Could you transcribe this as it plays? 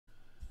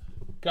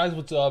Guys,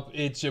 what's up?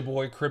 It's your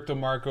boy Crypto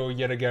Marco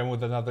yet again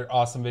with another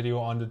awesome video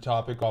on the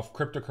topic of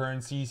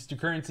cryptocurrencies. The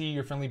currency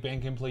your friendly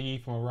bank employee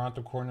from around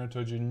the corner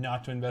told you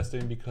not to invest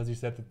in because he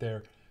said that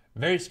they're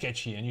very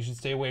sketchy and you should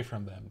stay away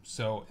from them.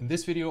 So in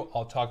this video,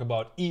 I'll talk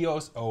about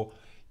EOS or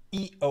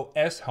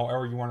EOS,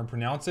 however you want to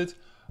pronounce it,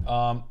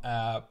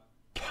 a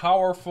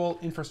powerful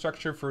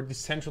infrastructure for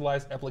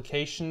decentralized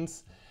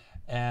applications,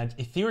 and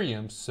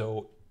Ethereum.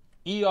 So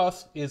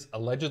EOS is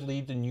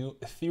allegedly the new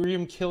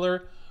Ethereum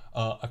killer.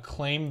 A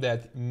claim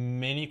that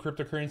many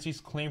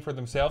cryptocurrencies claim for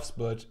themselves,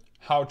 but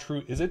how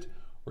true is it?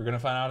 We're gonna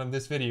find out in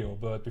this video.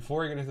 But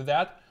before I get into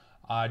that,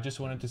 I just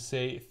wanted to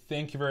say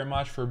thank you very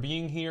much for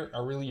being here. I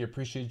really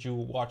appreciate you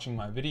watching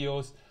my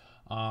videos.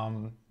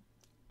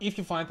 If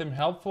you find them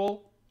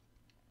helpful,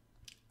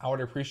 I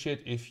would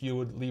appreciate if you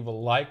would leave a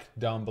like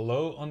down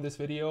below on this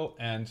video,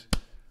 and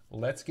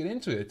let's get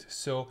into it.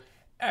 So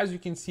as you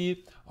can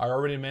see, I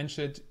already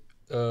mentioned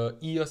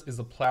EOS is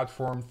a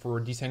platform for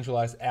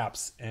decentralized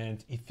apps,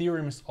 and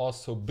Ethereum is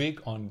also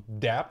big on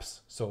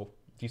DApps, so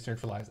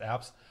decentralized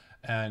apps.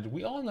 And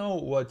we all know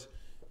what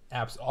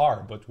apps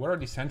are, but what are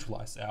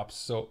decentralized apps?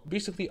 So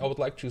basically, I would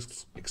like to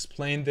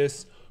explain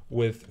this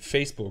with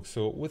Facebook.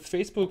 So with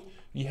Facebook,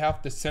 you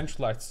have the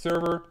centralized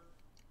server.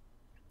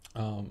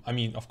 I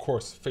mean, of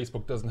course,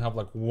 Facebook doesn't have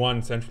like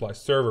one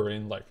centralized server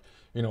in like,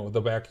 you know,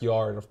 the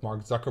backyard of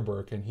Mark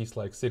Zuckerberg, and he's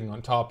like sitting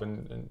on top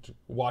and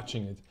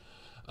watching it.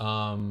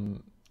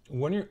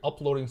 When you're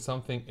uploading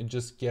something, it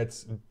just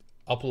gets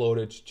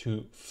uploaded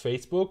to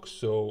Facebook.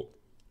 So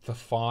the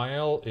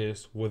file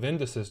is within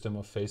the system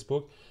of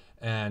Facebook,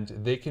 and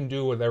they can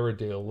do whatever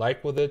they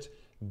like with it.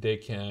 They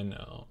can,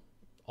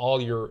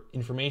 all your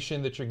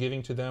information that you're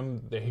giving to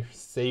them, they're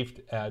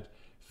saved at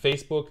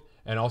Facebook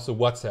and also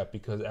WhatsApp,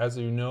 because as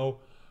you know,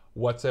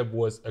 WhatsApp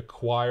was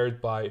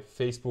acquired by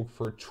Facebook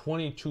for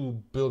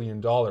 $22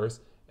 billion,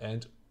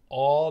 and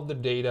all the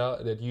data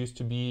that used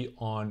to be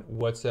on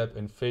WhatsApp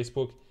and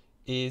Facebook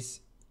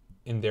is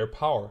in their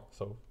power.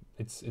 So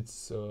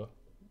it's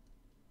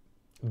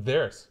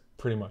theirs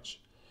pretty much.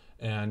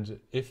 And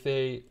if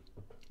they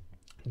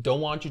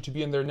don't want you to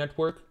be in their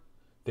network,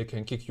 they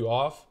can kick you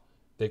off.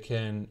 They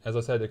can, as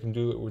I said, they can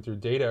do it with your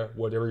data,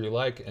 whatever you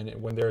like. And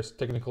when there's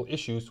technical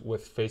issues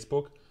with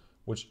Facebook,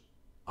 which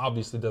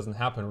obviously doesn't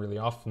happen really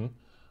often,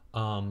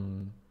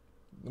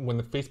 when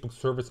the Facebook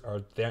servers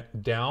are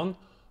down,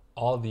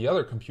 all the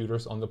other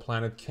computers on the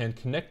planet can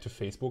connect to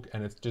Facebook,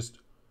 and it's just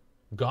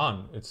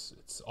gone. It's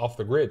off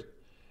the grid.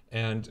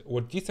 And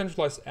what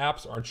decentralized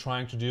apps are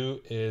trying to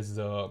do is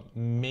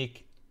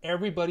make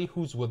everybody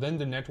who's within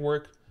the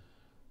network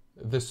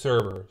the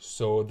server.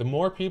 So the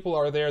more people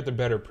are there, the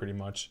better, pretty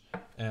much.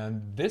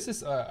 And this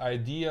is an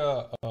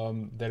idea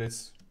that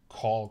is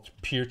called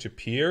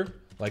peer-to-peer.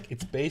 Like,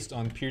 it's based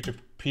on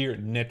peer-to-peer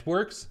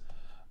networks.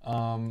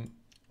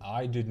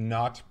 I did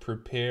not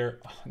prepare,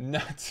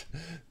 not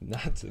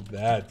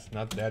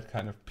that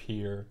kind of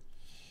peer.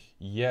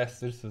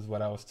 Yes, this is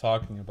what I was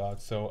talking about.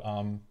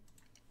 So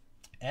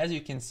as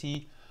you can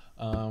see,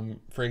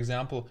 for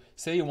example,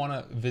 say you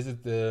want to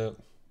visit the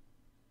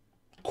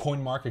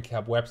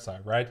CoinMarketCap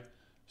website, right?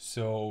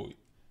 So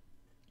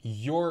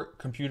your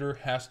computer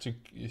has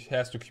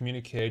to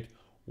communicate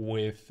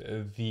with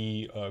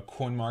the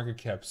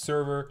CoinMarketCap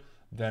server.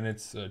 Then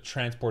it's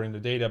transporting the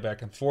data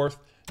back and forth,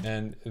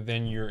 and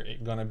then you're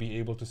gonna be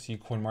able to see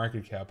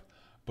CoinMarketCap.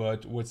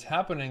 But what's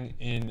happening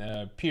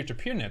in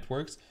peer-to-peer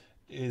networks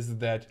is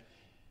that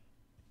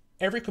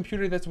every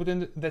computer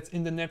that's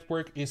in the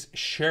network is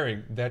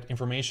sharing that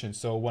information.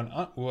 So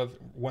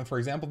when for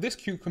example, this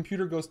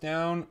computer goes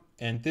down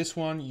and this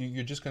one,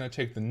 you're just gonna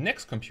take the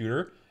next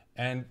computer,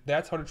 and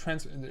that's how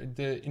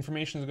the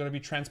information is gonna be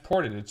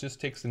transported. It just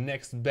takes the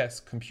next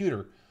best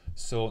computer.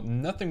 So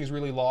nothing is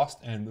really lost,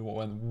 and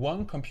when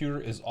one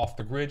computer is off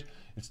the grid,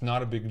 it's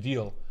not a big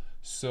deal.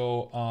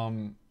 So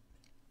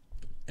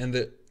and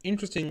the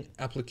interesting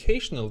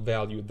applicational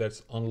value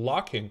that's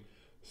unlocking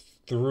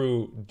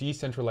through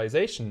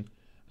decentralization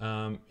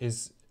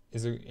is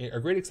a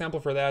great example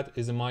for that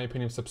is, in my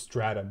opinion,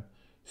 Substratum.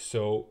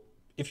 So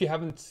if you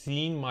haven't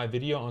seen my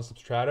video on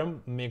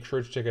Substratum, make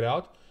sure to check it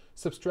out.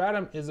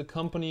 Substratum is a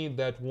company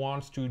that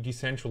wants to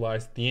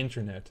decentralize the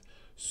internet.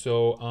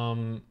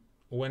 So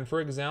when,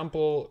 for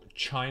example,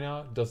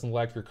 China doesn't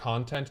like your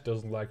content,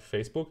 doesn't like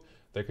Facebook,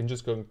 they can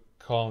just go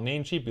call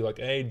Namecheap, be like,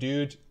 hey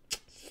dude,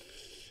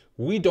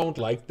 we don't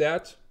like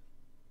that.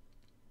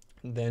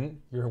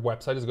 Then your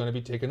website is going to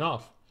be taken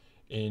off.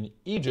 In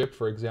Egypt,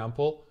 for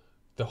example,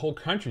 the whole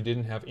country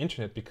didn't have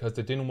internet because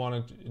they didn't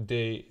want it,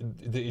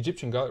 the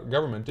Egyptian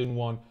government didn't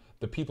want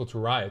the people to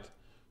riot.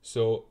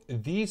 So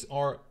these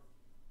are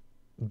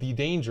the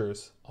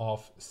dangers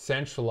of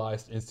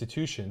centralized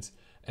institutions.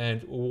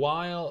 And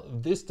while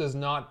this does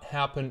not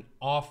happen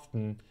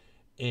often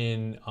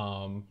in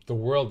the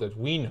world that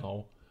we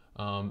know,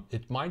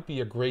 it might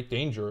be a great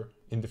danger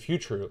in the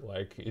future.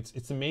 Like,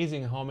 it's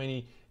amazing how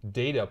many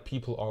data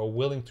people are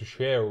willing to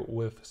share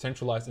with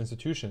centralized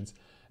institutions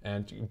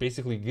and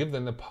basically give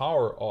them the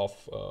power of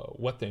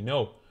what they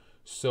know.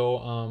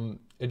 So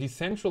a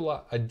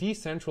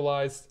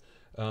decentralized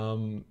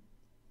kind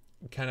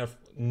of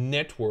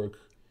network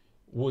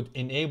would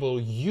enable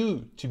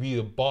you to be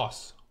the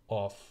boss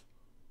of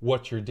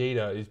what your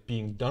data is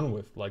being done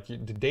with. Like the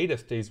data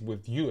stays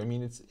with you. I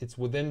mean, it's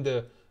within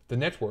the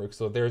network,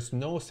 so there's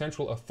no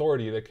central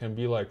authority that can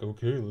be like,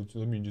 okay,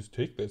 let me just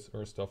take this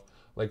or stuff.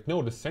 Like,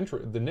 no,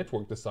 the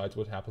network decides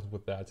what happens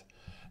with that.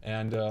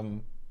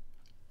 And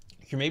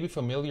you may be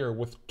familiar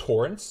with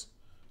torrents.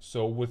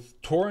 So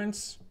with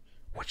torrents,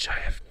 which I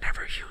have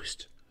never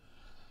used,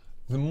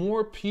 the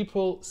more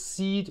people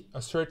seed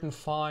a certain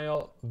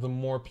file, the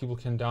more people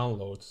can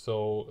download.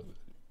 So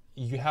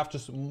you have to,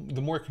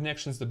 the more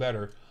connections, the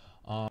better.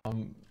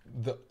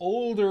 The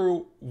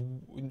older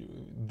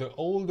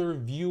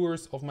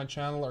viewers of my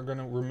channel are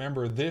gonna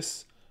remember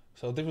this.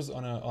 So this was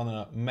on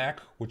a Mac,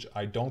 which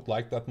I don't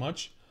like that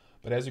much.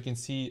 But as you can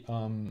see,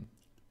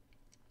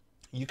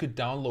 you could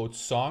download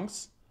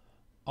songs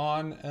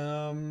on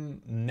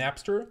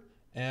Napster,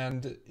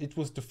 and it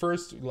was the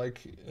first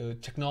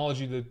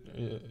technology that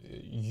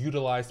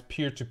utilized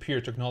peer-to-peer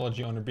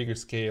technology on a bigger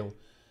scale.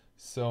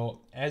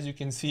 So as you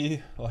can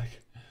see,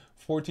 like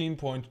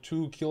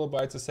 14.2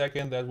 kilobytes a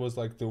second, that was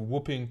like the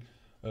whooping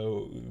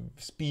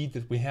speed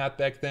that we had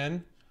back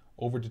then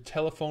over the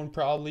telephone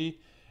probably.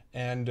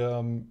 And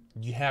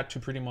you had to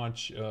pretty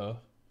much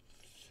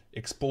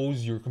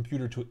expose your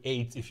computer to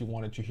 8 if you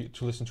wanted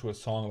to listen to a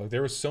song. Like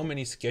there were so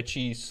many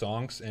sketchy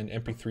songs and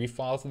MP3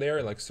 files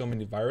there, like so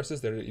many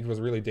viruses, that it was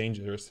really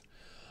dangerous.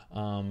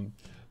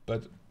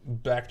 But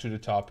back to the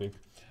topic.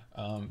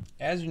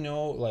 As you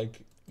know,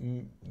 like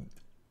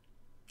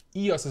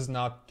EOS is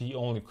not the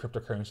only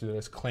cryptocurrency that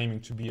is claiming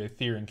to be an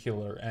Ethereum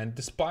killer, and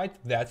despite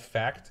that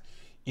fact,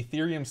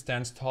 Ethereum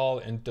stands tall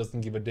and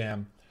doesn't give a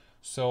damn.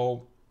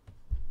 So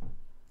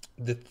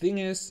the thing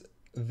is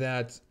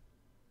that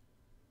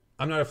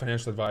I'm not a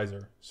financial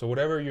advisor, so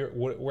wherever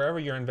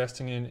you're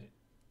investing in,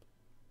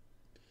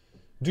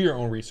 do your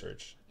own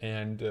research,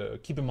 and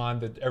keep in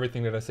mind that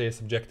everything that I say is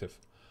subjective.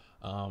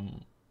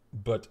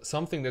 But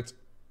something that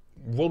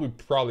will be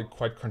probably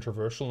quite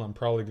controversial, I'm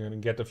probably going to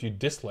get a few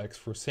dislikes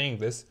for saying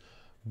this,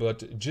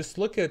 but just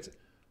look at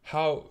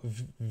how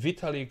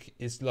Vitalik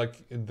is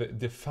like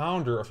the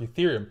founder of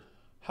Ethereum,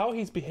 how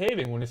he's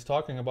behaving when he's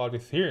talking about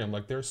Ethereum.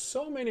 Like there's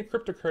so many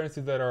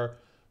cryptocurrencies that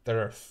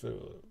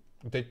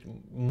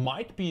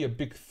might be a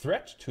big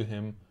threat to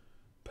him,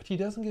 but he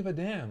doesn't give a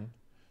damn.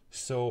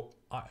 So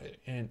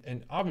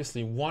and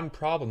obviously one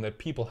problem that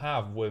people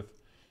have with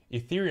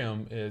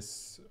Ethereum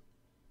is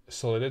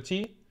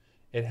solidity.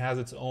 It has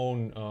its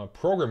own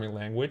programming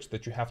language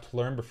that you have to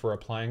learn before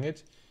applying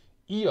it.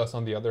 EOS,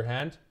 on the other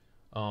hand,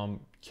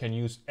 can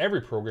use every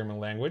programming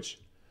language.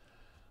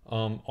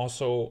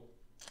 Also,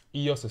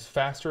 EOS is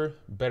faster,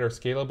 better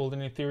scalable than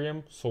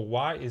Ethereum. So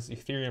why is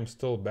Ethereum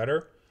still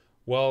better?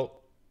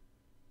 Well,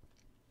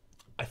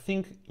 I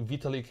think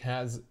Vitalik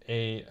has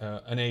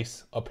an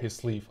ace up his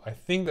sleeve. I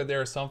think that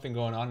there is something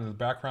going on in the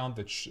background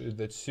that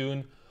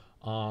soon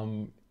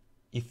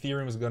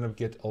Ethereum is going to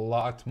get a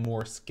lot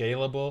more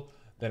scalable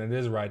than it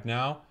is right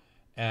now,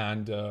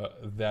 and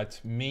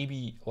that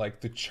maybe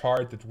like the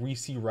chart that we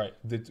see right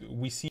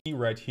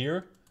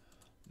here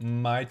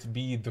might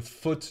be the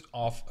foot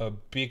of a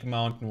big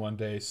mountain one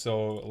day.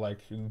 So like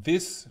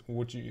this,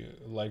 would you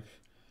like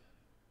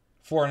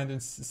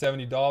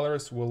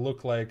 $470 will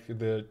look like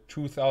the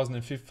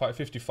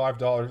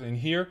 $2,055 in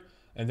here,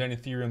 and then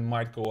Ethereum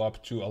might go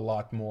up to a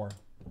lot more.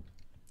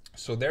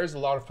 So there's a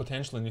lot of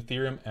potential in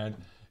Ethereum, and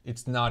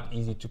it's not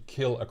easy to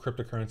kill a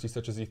cryptocurrency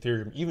such as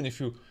Ethereum. Even if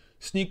you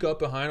sneak up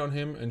behind on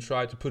him and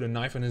try to put a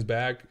knife in his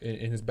back,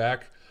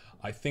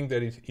 I think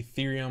that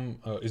Ethereum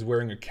is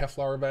wearing a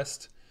Kevlar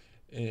vest,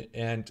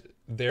 and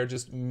there are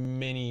just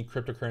many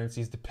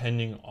cryptocurrencies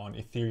depending on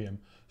Ethereum.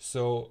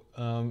 So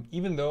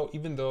even though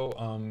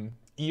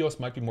EOS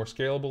might be more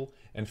scalable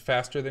and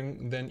faster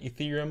than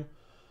Ethereum,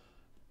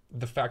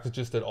 the fact is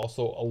just that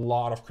also a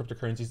lot of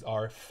cryptocurrencies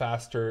are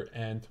faster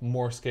and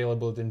more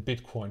scalable than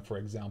Bitcoin, for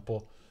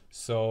example.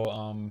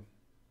 So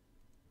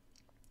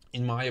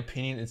in my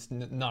opinion, it's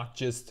not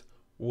just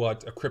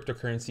what a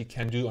cryptocurrency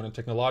can do on a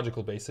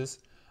technological basis.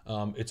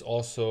 It's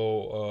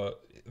also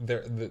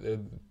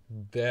the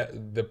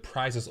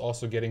price is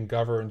also getting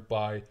governed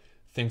by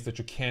things that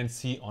you can't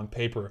see on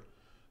paper.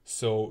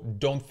 So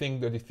don't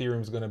think that Ethereum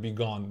is going to be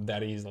gone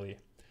that easily.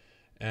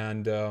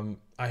 And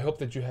I hope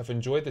that you have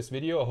enjoyed this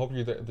video. I hope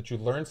that you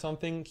learned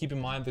something. Keep in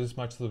mind this is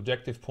my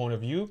subjective point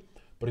of view,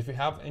 but if you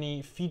have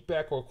any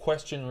feedback or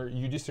question or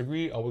you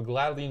disagree, I would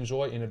gladly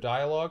enjoy in a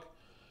dialogue,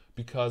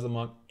 because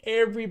among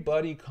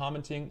everybody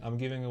commenting, I'm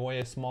giving away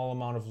a small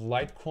amount of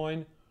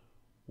Litecoin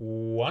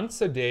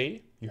once a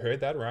day. You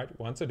heard that right,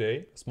 once a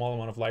day, a small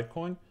amount of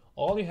Litecoin.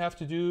 All you have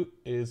to do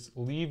is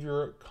leave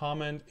your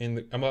comment in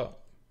the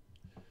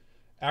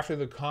after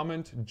the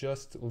comment,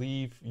 just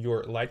leave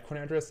your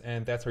Litecoin address,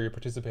 and that's where you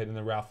participate in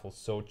the raffle.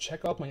 So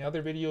check out my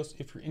other videos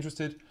if you're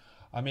interested.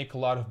 I make a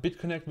lot of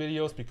BitConnect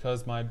videos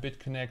because my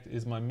BitConnect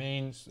is my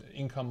main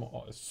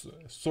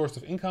source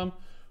of income.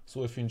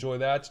 So if you enjoy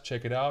that,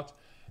 check it out.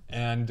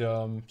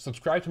 And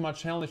subscribe to my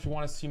channel if you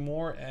want to see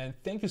more. And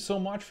thank you so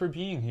much for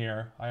being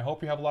here. I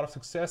hope you have a lot of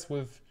success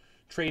with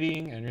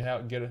trading and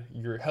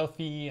you're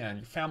healthy and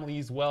your family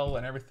is well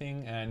and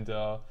everything. And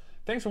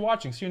thanks for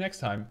watching. See you next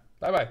time.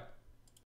 Bye bye.